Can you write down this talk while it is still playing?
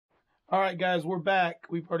All right, guys, we're back.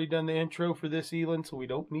 We've already done the intro for this ELYN, so we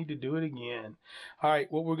don't need to do it again. All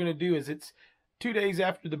right, what we're going to do is it's 2 days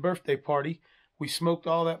after the birthday party. We smoked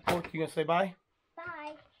all that pork. You going to say bye?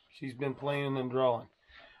 Bye. She's been playing and drawing.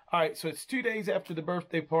 All right, so it's 2 days after the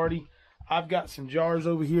birthday party. I've got some jars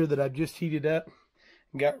over here that I've just heated up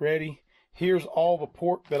and got ready. Here's all the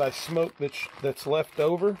pork that I smoked that's left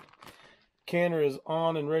over. Canner is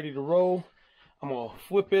on and ready to roll. I'm going to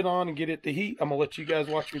flip it on and get it to heat. I'm going to let you guys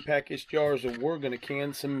watch me pack these jars, and we're going to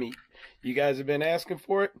can some meat. You guys have been asking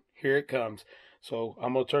for it. Here it comes. So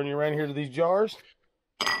I'm going to turn you around here to these jars.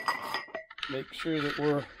 Make sure that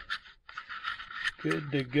we're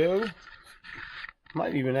good to go.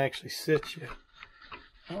 Might even actually sit you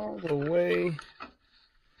all the way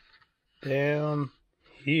down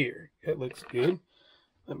here. That looks good.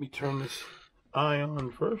 Let me turn this eye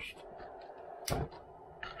on first.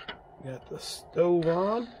 Got the stove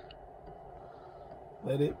on.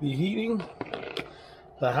 Let it be heating.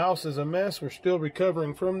 The house is a mess. We're still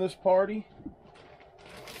recovering from this party.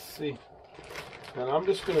 Let's see. And I'm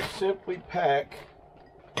just going to simply pack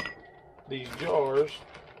these jars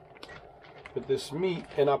with this meat.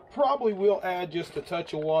 And I probably will add just a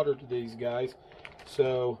touch of water to these guys.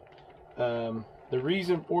 So the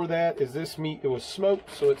reason for that is this meat, it was smoked,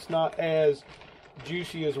 so it's not as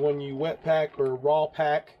juicy as when you wet pack or raw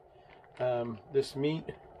pack this meat.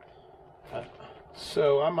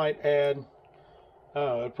 So I might add,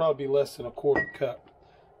 it'd probably be less than a quarter cup.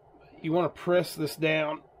 You want to press this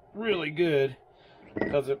down really good,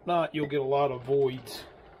 because if not, you'll get a lot of voids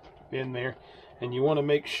in there. And you want to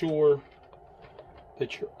make sure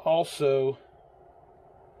that you're also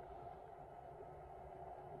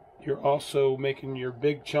making your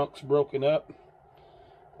big chunks broken up.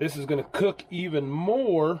 This is going to cook even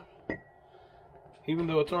more, even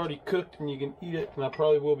though it's already cooked and you can eat it, and I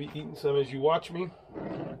probably will be eating some as you watch me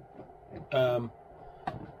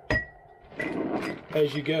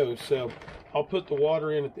as you go. So I'll put the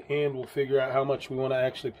water in at the end. We'll figure out how much we want to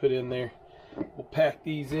actually put in there. We'll pack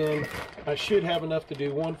these in. I should have enough to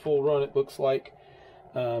do one full run, it looks like.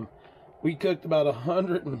 We cooked about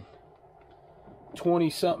 120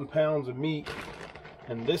 something pounds of meat,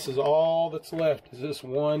 and this is all that's left, is this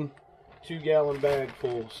 1 2-gallon bag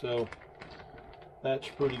full. So that's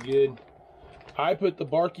pretty good. I put the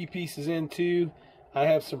barky pieces in too. I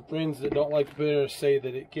have some friends that don't like bitter, say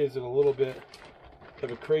that it gives it a little bit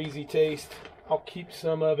of a crazy taste. I'll keep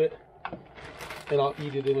some of it and I'll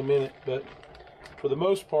eat it in a minute, but for the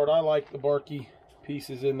most part I like the barky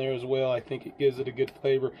pieces in there as well. I think it gives it a good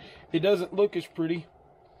flavor. It doesn't look as pretty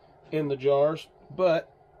in the jars, but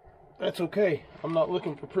that's okay. I'm not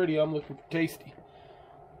looking for pretty, I'm looking for tasty.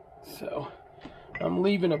 So I'm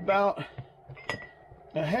leaving about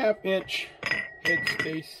a ½ inch head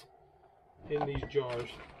space in these jars.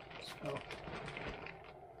 So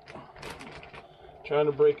trying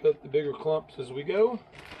to break up the bigger clumps as we go.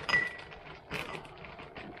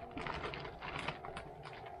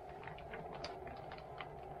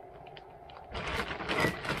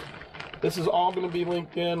 This is all going to be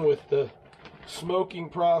linked in with the smoking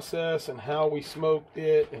process and how we smoked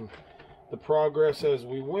it and the progress as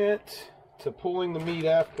we went to pulling the meat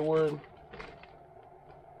afterward.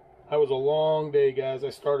 That was a long day, guys.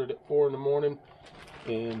 I started at 4 in the morning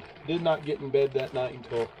and did not get in bed that night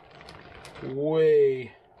until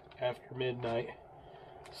way after midnight.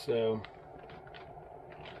 So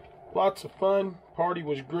lots of fun. Party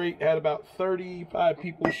was great. Had about 35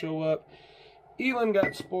 people show up. ELYN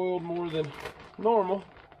got spoiled more than normal.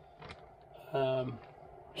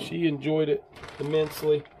 She enjoyed it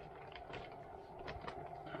immensely.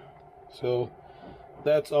 So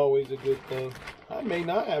that's always a good thing. I may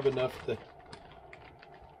not have enough to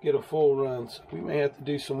get a full run, so we may have to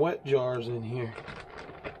do some wet jars in here.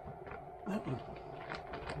 That one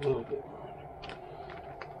a little bit more.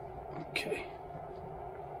 Okay.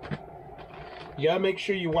 You gotta make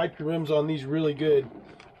sure you wipe your rims on these really good,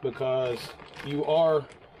 because you are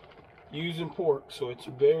using pork, so it's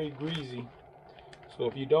very greasy. So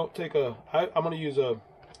if you don't take I'm gonna use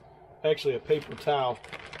actually a paper towel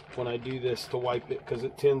when I do this to wipe it, because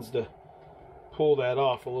it tends to pull that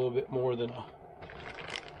off a little bit more than a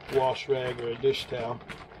wash rag or a dish towel.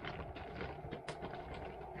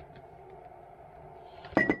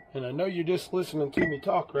 And I know you're just listening to me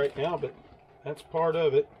talk right now, but that's part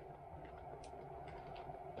of it.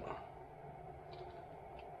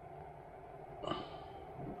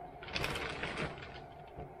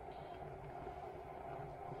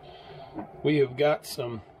 We have got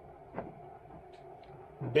some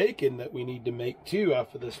bacon that we need to make too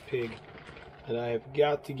off of this pig that I have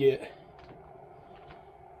got to get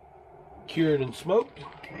cured and smoked.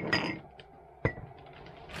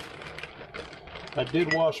 I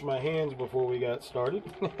did wash my hands before we got started.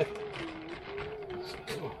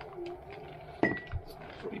 So,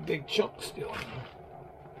 pretty big chunk still.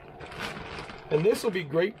 And this will be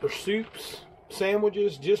great for soups,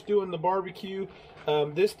 sandwiches, just doing the barbecue.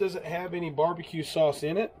 This doesn't have any barbecue sauce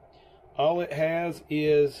in it. All it has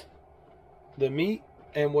is the meat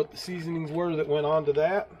and what the seasonings were that went on to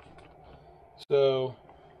that. So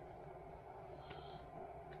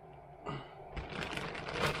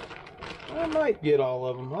I might get all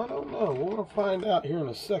of them. I don't know. We'll find out here in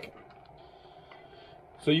a second.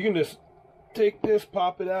 So you can just take this,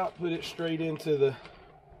 pop it out, put it straight into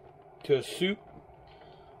a soup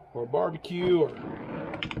or barbecue, or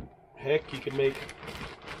heck, you can make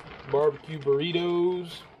barbecue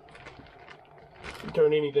burritos. You can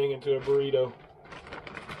turn anything into a burrito.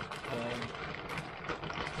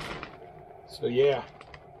 So yeah,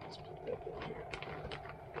 let's put that down here.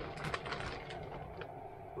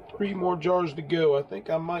 3 more jars to go. I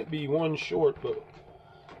think I might be one short, but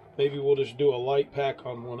maybe we'll just do a light pack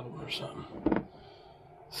on one of them or something.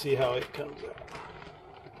 See how it comes out.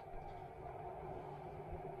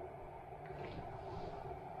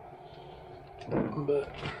 But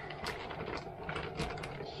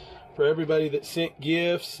for everybody that sent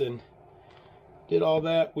gifts and did all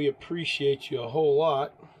that, we appreciate you a whole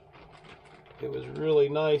lot. It was really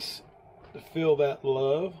nice to feel that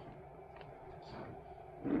love.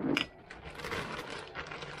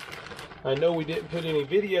 I know we didn't put any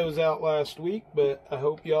videos out last week, but I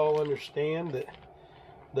hope y'all understand that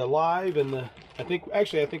the live and I think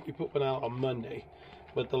we put one out on Monday,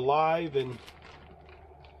 but the live and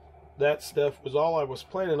that stuff was all I was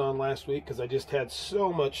planning on last week, because I just had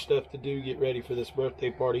so much stuff to do, get ready for this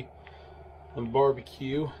birthday party and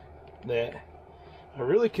barbecue, that I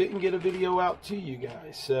really couldn't get a video out to you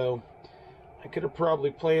guys. So I could have probably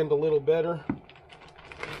planned a little better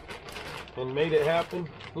and made it happen.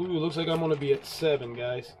 Ooh, looks like I'm going to be at 7,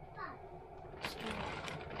 guys.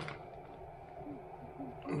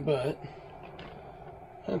 But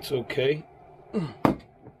that's okay.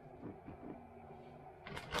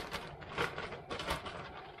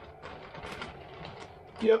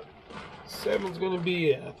 Yep, 7's going to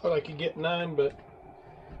be it. I thought I could get 9, but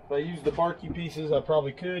if I use the barky pieces, I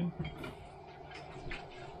probably could.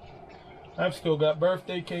 I've still got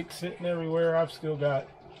birthday cakes sitting everywhere. I've still got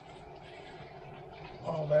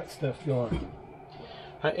all that stuff going.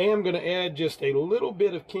 I am going to add just a little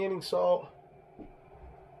bit of canning salt,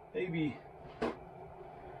 maybe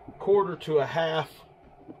 1/4 to 1/2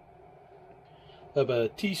 of a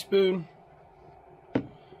teaspoon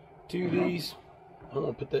to these. I don't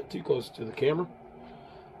want to put that too close to the camera.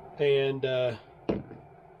 And a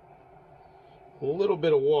little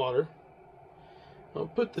bit of water. I'll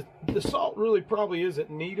put the salt really probably isn't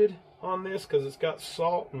needed on this, because it's got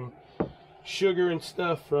salt and sugar and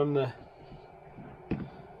stuff from the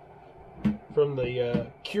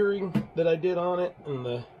curing that I did on it and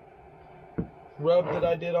the rub that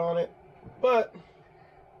I did on it. But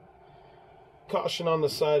caution on the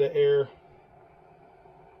side of error,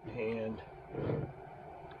 and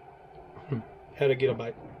had to get a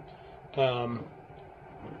bite.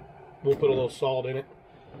 We'll put a little salt in it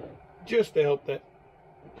just to help that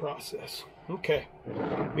process. Okay,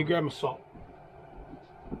 let me grab my salt.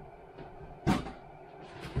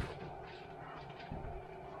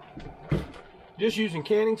 Just using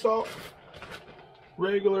canning salt,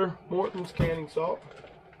 regular Morton's canning salt.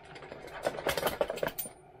 I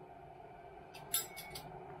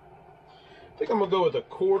think I'm gonna go with a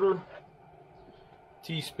 1/4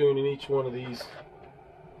 teaspoon in each one of these,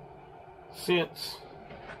 since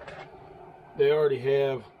they already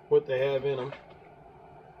have what they have in them.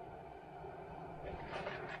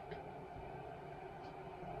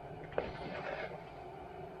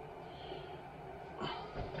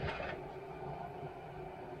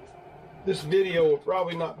 This video will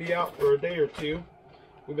probably not be out for a day or 2.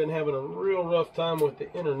 We've been having a real rough time with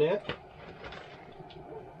the internet.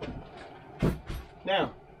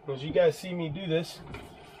 Now, as you guys see me do this,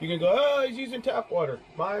 you can go, oh, he's using tap water.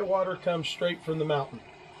 My water comes straight from the mountain.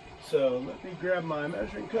 So let me grab my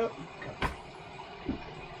measuring cup.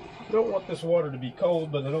 I don't want this water to be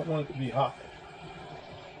cold, but I don't want it to be hot.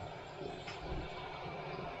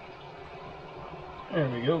 There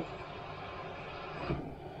we go.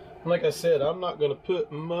 Like I said, I'm not going to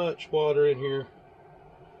put much water in here.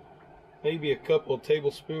 Maybe a couple of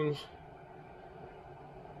tablespoons.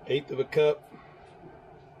 1/8 of a cup.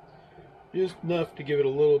 Just enough to give it a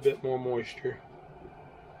little bit more moisture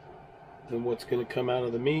than what's going to come out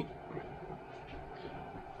of the meat.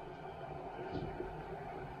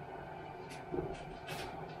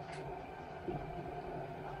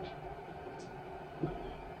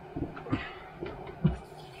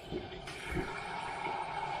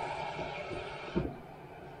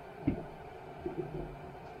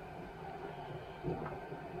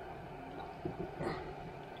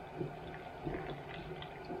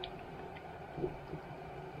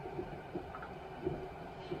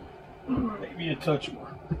 touch more.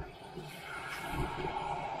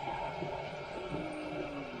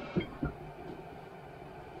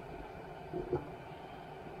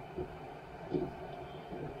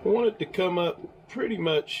 I want it to come up pretty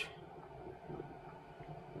much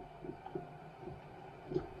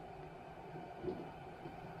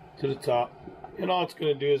to the top, and all it's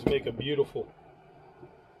going to do is make a beautiful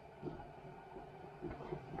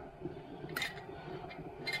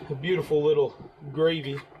little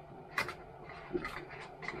gravy.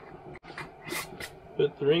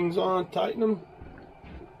 Put the rings on, tighten them,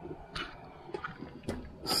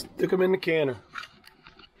 stick them in the canner.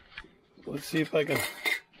 Let's see if I can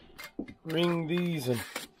ring these and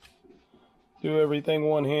do everything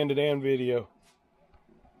one-handed and video.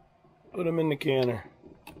 Put them in the canner.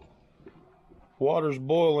 Water's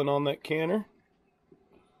boiling on that canner.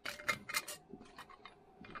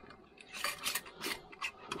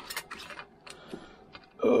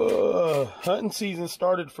 Hunting season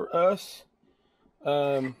started for us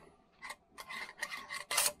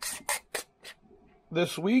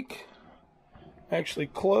this week. Actually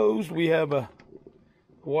closed. We have the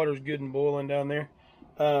water's good and boiling down there.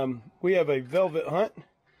 We have a velvet hunt.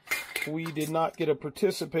 We did not get to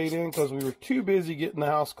participate in because we were too busy getting the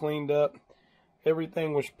house cleaned up.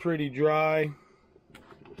 Everything was pretty dry,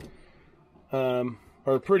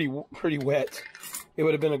 or pretty wet. It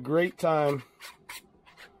would have been a great time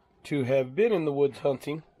to have been in the woods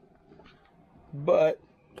hunting, but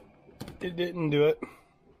it didn't do it.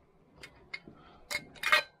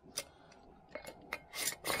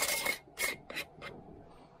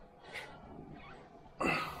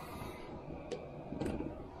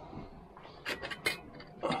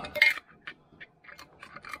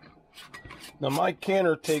 Now my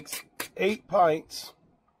canner takes 8 pints,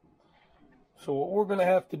 so what we're going to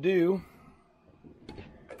have to do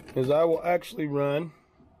is I will actually run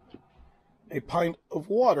a pint of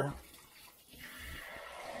water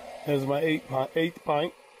as my eighth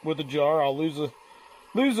pint with a jar. I'll lose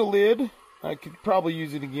a lid. I could probably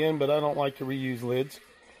use it again, but I don't like to reuse lids.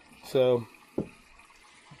 So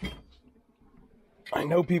I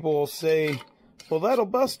know people will say, well, that'll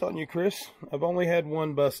bust on you, Chris. I've only had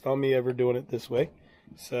one bust on me ever doing it this way.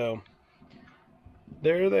 So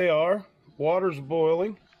there they are. Water's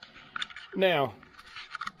boiling. Now,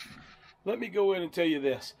 let me go in and tell you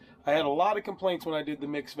this. I had a lot of complaints when I did the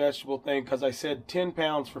mixed vegetable thing because I said 10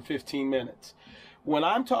 pounds for 15 minutes. When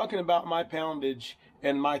I'm talking about my poundage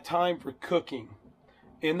and my time for cooking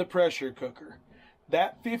in the pressure cooker,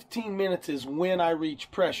 that 15 minutes is when I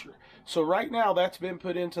reach pressure. So right now that's been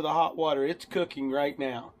put into the hot water. It's cooking right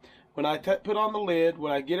now. When I put on the lid,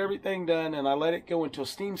 when I get everything done and I let it go until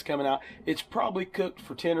steam's coming out, it's probably cooked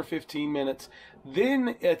for 10 or 15 minutes.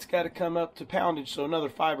 Then it's got to come up to poundage, so another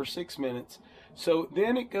 5 or 6 minutes. So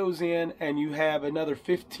then it goes in and you have another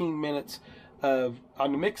 15 minutes of,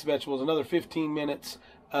 on the mixed vegetables, another 15 minutes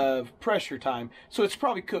of pressure time. So it's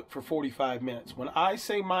probably cooked for 45 minutes. When I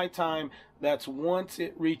say my time, that's once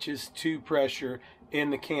it reaches to pressure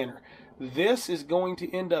in the canner. This is going to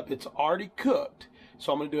end up, it's already cooked.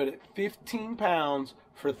 So I'm going to do it at 15 pounds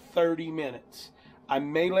for 30 minutes. I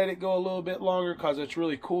may let it go a little bit longer because it's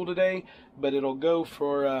really cool today, but it'll go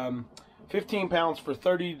for 15 pounds for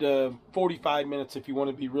 30 to 45 minutes if you want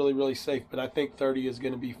to be really, really safe, but I think 30 is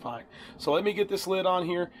going to be fine. So let me get this lid on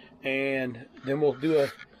here, and then we'll do a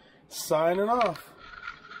signing off.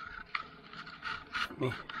 Let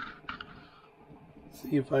me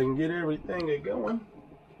see if I can get everything going.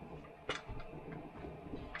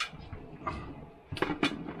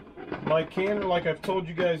 My canner, like I've told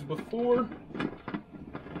you guys before,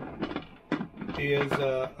 is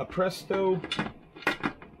a Presto.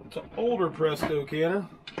 It's an older Presto canner,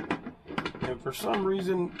 and for some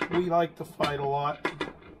reason we like to fight a lot.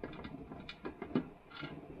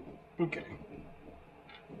 Okay,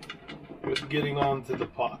 with getting onto the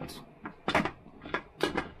pots.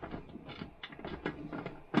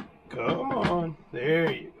 Come on,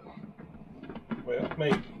 there you go. Well,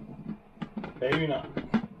 maybe not.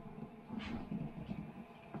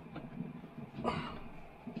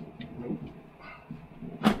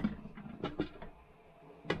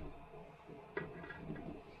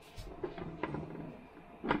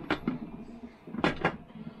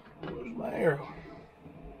 Arrow.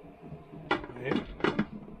 Yeah.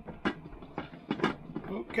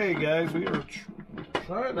 Okay, guys, we are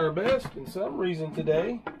trying our best. And some reason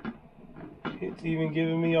today, it's even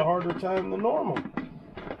giving me a harder time than normal,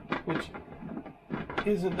 which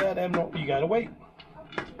isn't that abnormal. You gotta wait.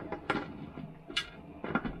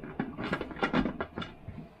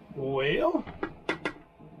 Well,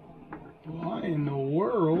 why in the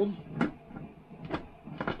world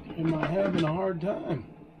am I having a hard time?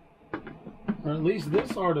 Or at least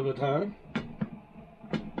this hard of a time.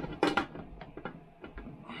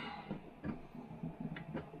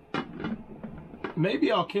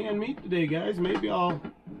 Maybe I'll can meat today, guys. Maybe I'll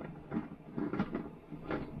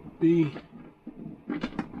be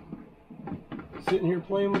sitting here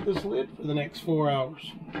playing with this lid for the next 4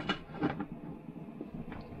 hours.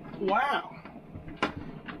 Wow.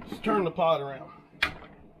 Let's turn the pot around.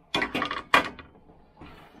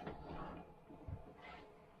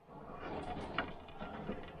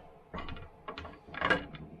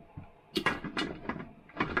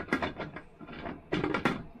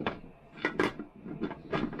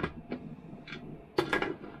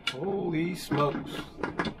 Holy smokes.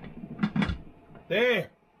 There.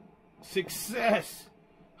 Success.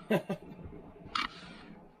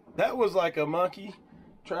 That was like a monkey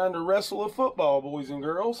trying to wrestle a football, boys and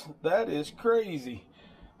girls. That is crazy.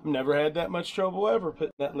 I've never had that much trouble ever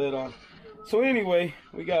putting that lid on. So anyway,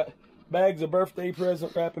 we got bags of birthday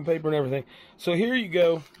present wrapping paper and everything. So here you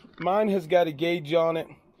go. Mine has got a gauge on it.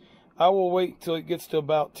 I will wait till it gets to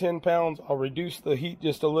about 10 pounds. I'll reduce the heat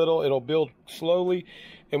just a little. It'll build slowly.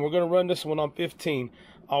 And we're going to run this one on 15.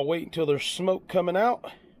 I'll wait until there's smoke coming out.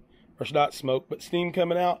 Or it's not smoke, but steam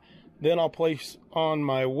coming out. Then I'll place on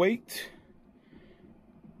my weight.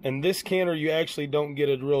 And this canner, you actually don't get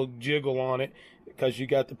a real jiggle on it because you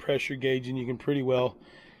got the pressure gauge and you can pretty well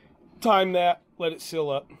time that, let it seal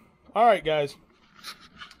up. All right, guys.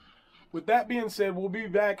 With that being said, we'll be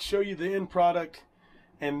back, show you the end product,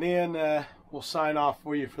 and then we'll sign off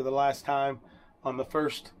for you for the last time on the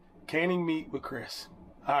first Canning Meat with Chris.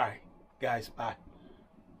 All right, guys, bye.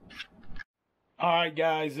 All right,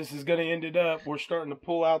 guys, this is going to end it up. We're starting to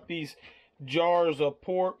pull out these jars of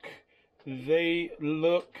pork. They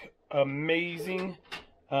look amazing.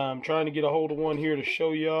 I'm trying to get a hold of one here to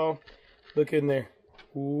show y'all. Look in there.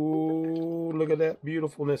 Ooh, look at that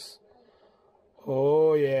beautifulness.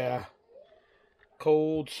 Oh, yeah.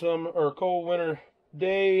 Cold summer or cold winter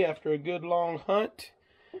day after a good long hunt.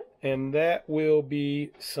 And that will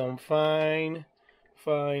be some fine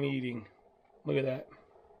eating. Look at that.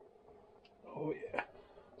 Oh, yeah.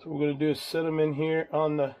 So what we're going to do is set them in here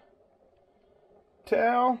on the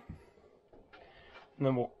towel. And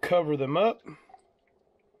then we'll cover them up.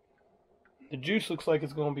 The juice looks like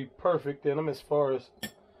it's going to be perfect in them as far as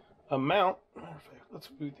amount. Matter of fact, let's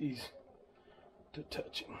move these to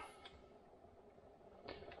touching.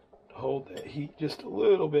 To hold that heat just a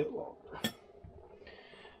little bit longer.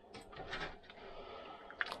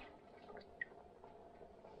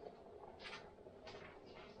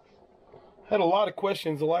 Had a lot of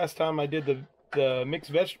questions the last time I did the mixed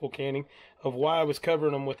vegetable canning of why I was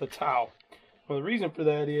covering them with a towel. Well, the reason for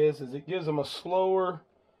that is it gives them a slower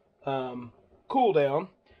cool down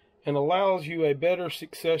and allows you a better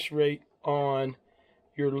success rate on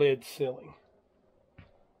your lid sealing.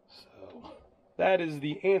 So that is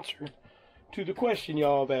the answer to the question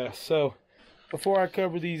y'all have asked. So before I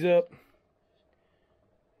cover these up,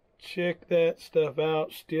 check that stuff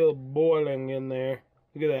out. Still boiling in there.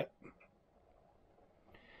 Look at that.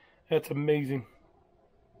 That's amazing.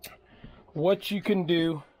 What you can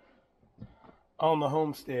do on the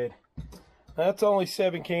homestead. That's only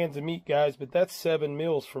 7 cans of meat, guys, but that's 7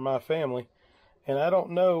 meals for my family. And I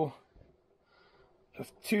don't know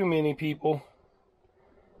of too many people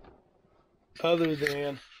other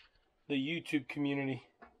than the YouTube community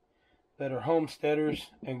that are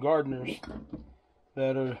homesteaders and gardeners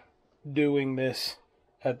that are doing this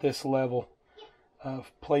at this level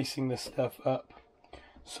of placing this stuff up.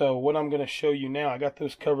 So what I'm going to show you now, I got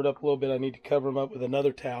those covered up a little bit. I need to cover them up with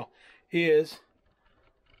another towel. Is,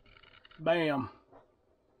 bam.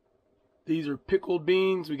 These are pickled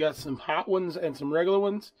beans. We got some hot ones and some regular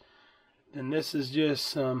ones. And this is just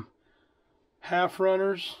some half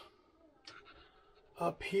runners.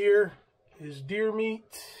 Up here is deer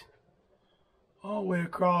meat. All the way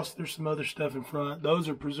across, there's some other stuff in front. Those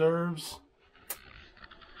are preserves.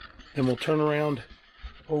 Then we'll turn around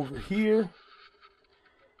over here.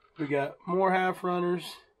 We got more half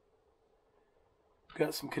runners.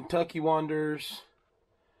 Got some Kentucky Wonders,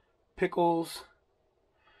 pickles,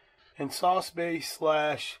 and sauce base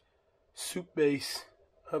 / soup base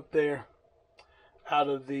up there out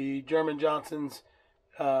of the German Johnson's.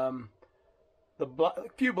 A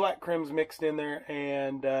few black crims mixed in there,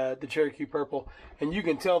 and the Cherokee Purple. And you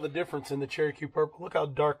can tell the difference in the Cherokee Purple. Look how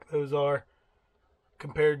dark those are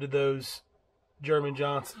compared to those German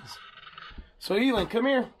Johnsons. So ELYN, come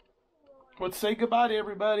here. Let's say goodbye to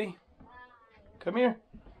everybody. Come here.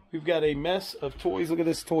 We've got a mess of toys. Look at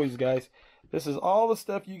this toys, guys. This is all the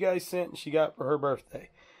stuff you guys sent and she got for her birthday.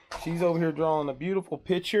 She's over here drawing a beautiful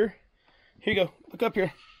picture. Here you go. Look up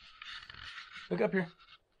here. Look up here.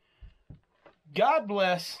 God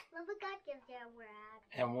bless.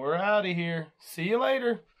 And we're out of here. See you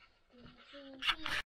later.